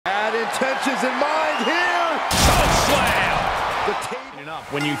intentions in mind here. Slam!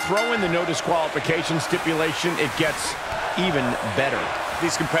 When you throw in the no disqualification stipulation, it gets even better.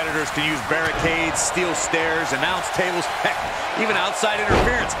 These competitors can use barricades, steel stairs, announce tables, heck, even outside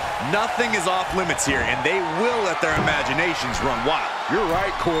interference. Nothing is off limits here, and they will let their imaginations run wild. You're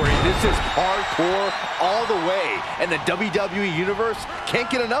right, Corey. This is hardcore all the way, and the WWE Universe can't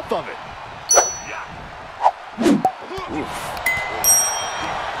get enough of it. Oof.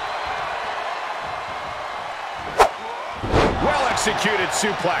 Well-executed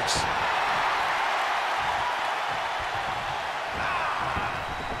suplex.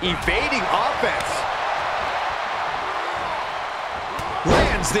 Evading offense.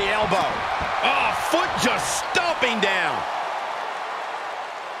 Lands the elbow. Oh, foot just stomping down.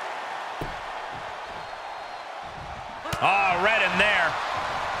 Oh, red in there.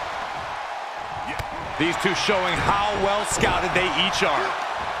 These two showing how well scouted they each are.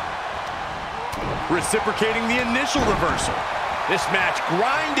 Reciprocating the initial reversal. This match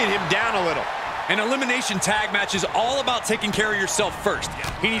grinded him down a little. An elimination tag match is all about taking care of yourself first.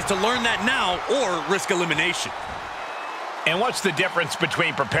 He needs to learn that now or risk elimination. And what's the difference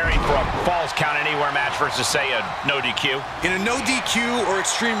between preparing for a Falls Count Anywhere match versus, say, a no DQ? In a no DQ or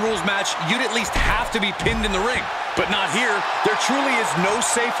Extreme Rules match, you'd at least have to be pinned in the ring. But not here. There truly is no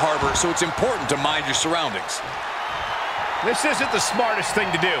safe harbor, so it's important to mind your surroundings. This isn't the smartest thing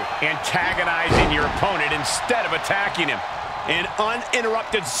to do, antagonizing your opponent instead of attacking him. An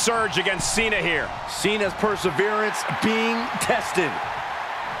uninterrupted surge against Cena here. Cena's perseverance being tested.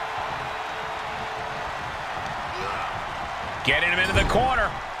 Getting him into the corner.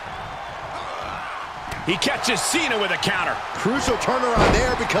 He catches Cena with a counter. Crucial turnaround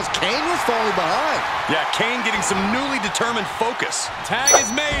there because Kane was falling behind. Yeah, Kane getting some newly determined focus. Tag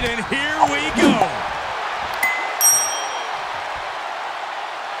is made, and here we go.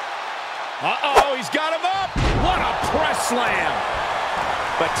 Uh-oh, he's got him up. What a press slam.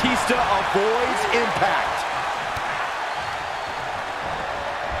 Batista avoids impact.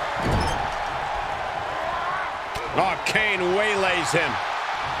 Oh, Kane waylays him.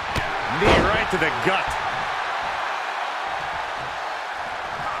 Knee right to the gut.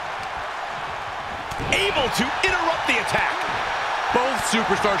 Able to interrupt the attack. Both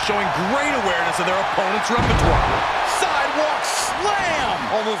superstars showing great awareness of their opponent's repertoire. Sidewalk slam!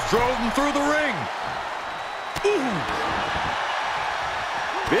 Almost drove him through the ring. Ooh.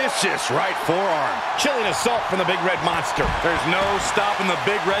 Vicious right forearm. Chilling assault from the Big Red Monster. There's no stopping the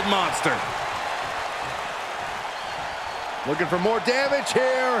Big Red Monster. Looking for more damage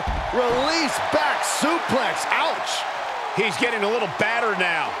here. Release back suplex. Ouch. He's getting a little battered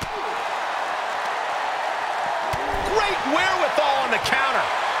now. Great wherewithal on the counter.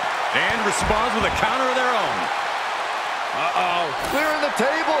 And responds with a counter of their own. Uh-oh. Clearing the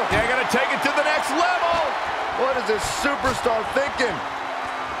table. Yeah, gotta take it to the next level. What is this superstar thinking?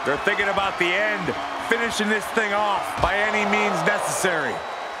 They're thinking about the end. Finishing this thing off by any means necessary.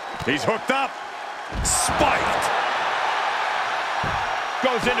 He's hooked up. Spiked.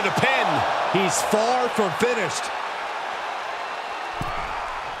 Goes into the pin. He's far from finished.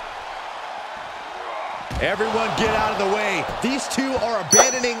 Everyone get out of the way. These two are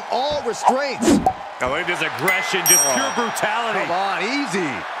abandoning all restraints. I like this aggression, just pure brutality. Come on, easy.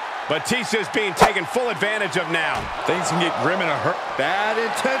 Batista's being taken full advantage of now. Things can get grim in a hurt. Bad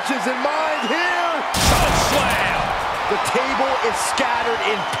intentions in mind here. Slam! The table is scattered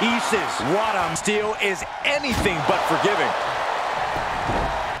in pieces. What Steel is anything but forgiving.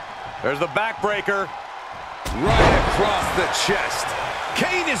 There's the backbreaker. Right across the chest.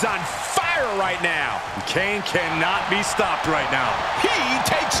 Kane is on fire right now. Kane cannot be stopped right now. He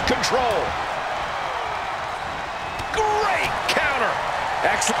takes control. Great counter.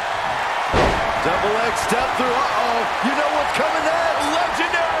 Excellent. Double leg step through. Uh-oh. You know what's coming next.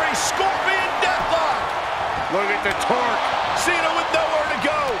 Legendary Scorpion Deathlock. Look at the torque. Cena with nowhere to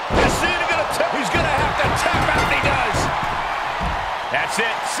go. Is Cena gonna tap? He's gonna have to tap out, and he does. That's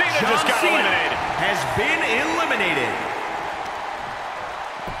it. Cena just got eliminated. Has been eliminated.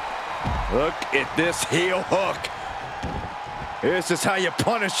 Look at this heel hook. This is how you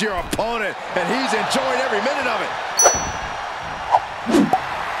punish your opponent, and he's enjoying every minute of it.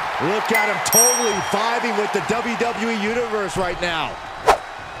 Look at him totally vibing with the WWE Universe right now.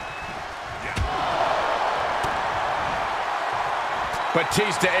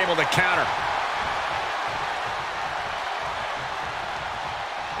 Batista able to counter.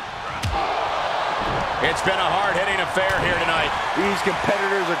 It's been a hard-hitting affair here tonight. These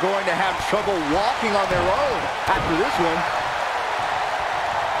competitors are going to have trouble walking on their own after this one.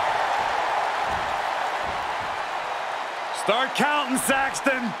 Start counting,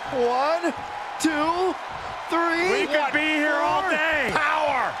 Saxton. 1, 2, 3. We could be here all day.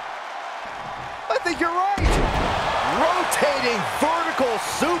 Power. I think you're right. Rotating vertical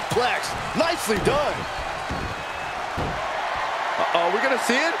suplex. Nicely done. Uh-oh, we're going to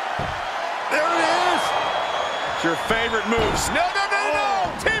see it? There it is. It's your favorite moves. No.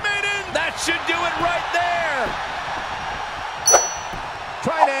 Teammate in. That should do it right there.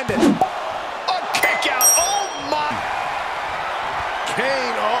 Try and end it. A kick out. Oh, my.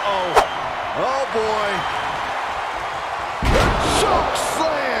 Kane, oh boy. The choke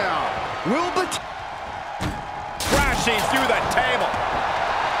slam. Crashing through the table.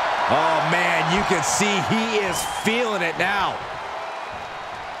 Oh, man, you can see he is feeling it now.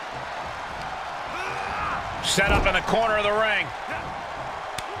 Set up in the corner of the ring.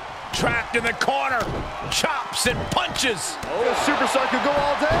 Trapped in the corner. Chops and punches. Oh, the superstar could go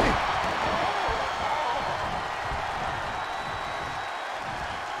all day.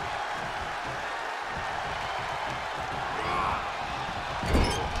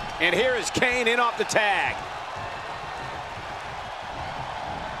 And here is Kane in off the tag.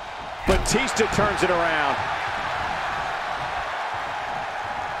 Batista turns it around.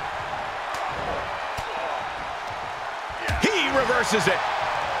 He reverses it.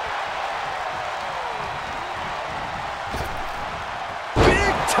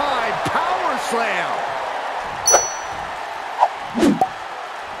 Big time power slam.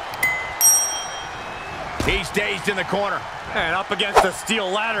 He's dazed in the corner. And up against the steel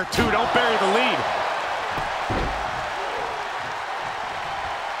ladder, too. Don't bury the lead.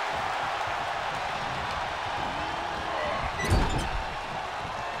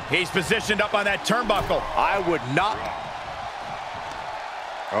 He's positioned up on that turnbuckle. I would not.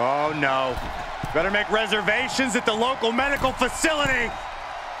 Oh, no. Better make reservations at the local medical facility.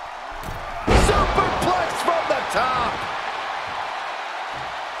 Superplex from the top.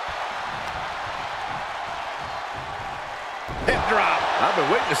 Hip drop. I've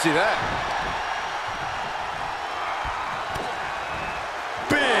been waiting to see that.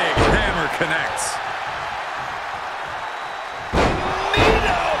 Big hammer connects.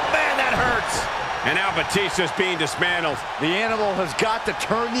 Man, that hurts. And now Batista's being dismantled. The animal has got to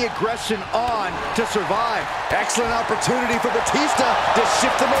turn the aggression on to survive. Excellent opportunity for Batista to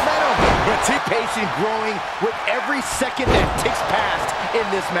shift the momentum. Batista pacing growing with every second that ticks past in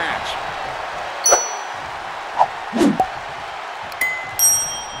this match.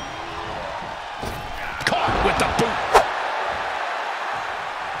 Caught with the boot.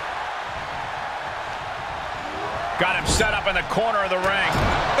 Got him set up in the corner of the ring.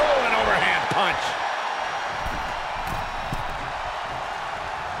 Oh, an overhand punch.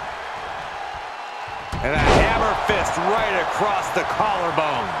 And a hammer fist right across the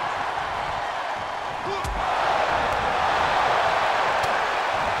collarbone.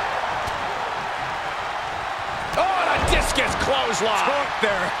 Oh, and a discus clothesline. Took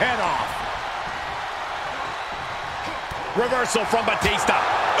their head off. Reversal from Batista.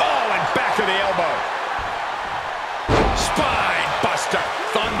 Oh, and back to the elbow. Spine buster.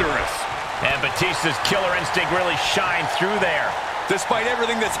 Thunderous. And Batista's killer instinct really shined through there. Despite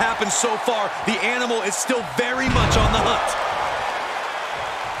everything that's happened so far, the animal is still very much on the hunt.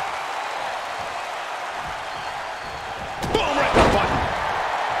 Boom, right in the button.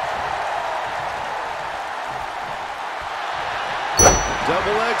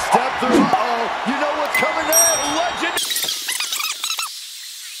 Double leg step through. Uh-oh. You know what's coming next. Legend.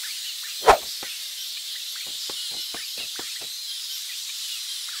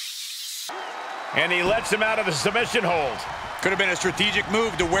 And he lets him out of the submission hold. Could have been a strategic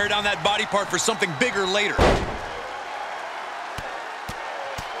move to wear down that body part for something bigger later.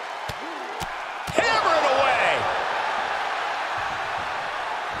 Hammer it away.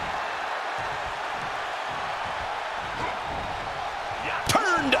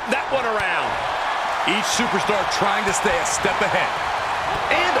 Turned that one around. Each superstar trying to stay a step ahead.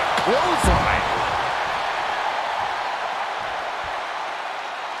 And a clothesline.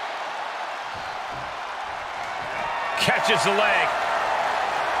 Catches the leg.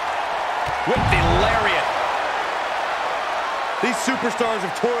 With the lariat. These superstars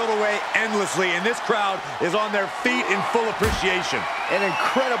have toiled away endlessly, and this crowd is on their feet in full appreciation. An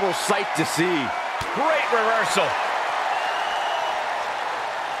incredible sight to see. Great reversal.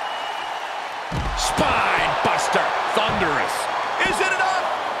 Spine buster. Thunderous. Is it enough?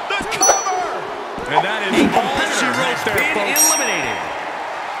 The cover! And that is all she wrote there, folks. Eliminated.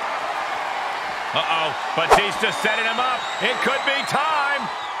 Uh-oh. Batista setting him up. It could be time.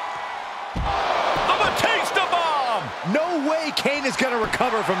 The Batista bomb. No way Kane is going to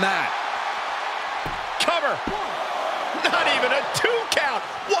recover from that. Cover. Not even a 2 count.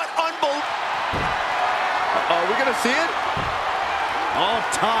 What unbelievable. Are we going to see it? All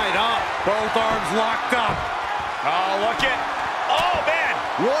tied up. Both arms locked up. Oh, look it. Oh, man.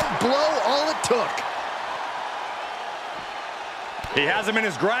 One blow, all it took. He has him in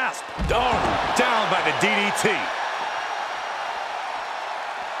his grasp. Oh, down by the DDT.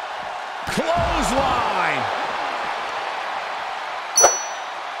 Clothesline.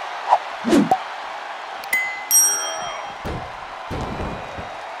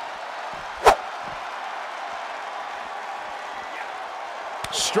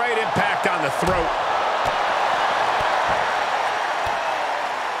 Straight impact on the throat.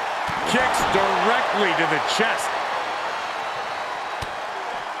 Kicks directly to the chest.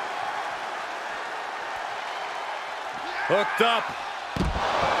 Hooked up.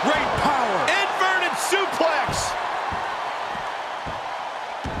 Great power. Inverted suplex.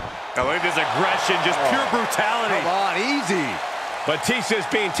 I believe this aggression, just pure brutality. Come on, easy. Batista's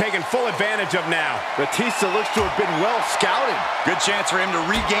being taken full advantage of now. Batista looks to have been well scouted. Good chance for him to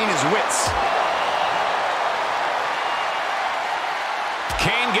regain his wits.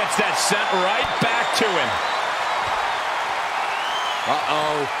 Kane gets that sent right back to him.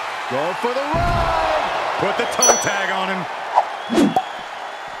 Uh-oh. Going for the ride. Put the toe tag on him.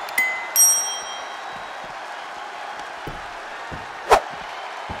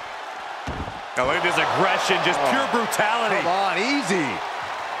 I believe this aggression, just pure brutality. Come on, easy.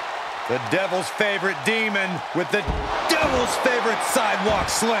 The devil's favorite demon with the devil's favorite sidewalk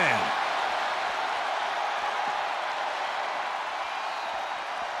slam.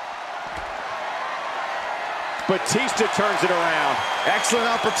 Batista turns it around. Excellent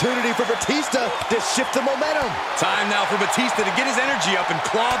opportunity for Batista to shift the momentum. Time now for Batista to get his energy up and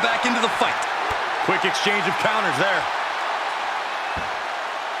claw back into the fight. Quick exchange of counters there.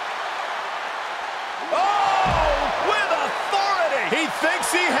 Oh, with authority. He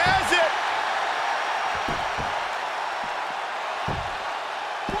thinks he has it.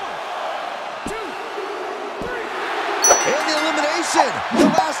 And the elimination.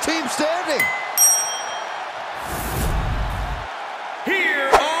 The last team standing. Here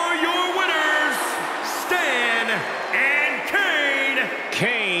are your winners, Stan and Kane.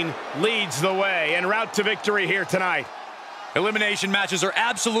 Kane leads the way en route to victory here tonight. Elimination matches are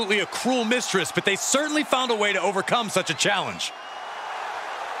absolutely a cruel mistress, but they certainly found a way to overcome such a challenge.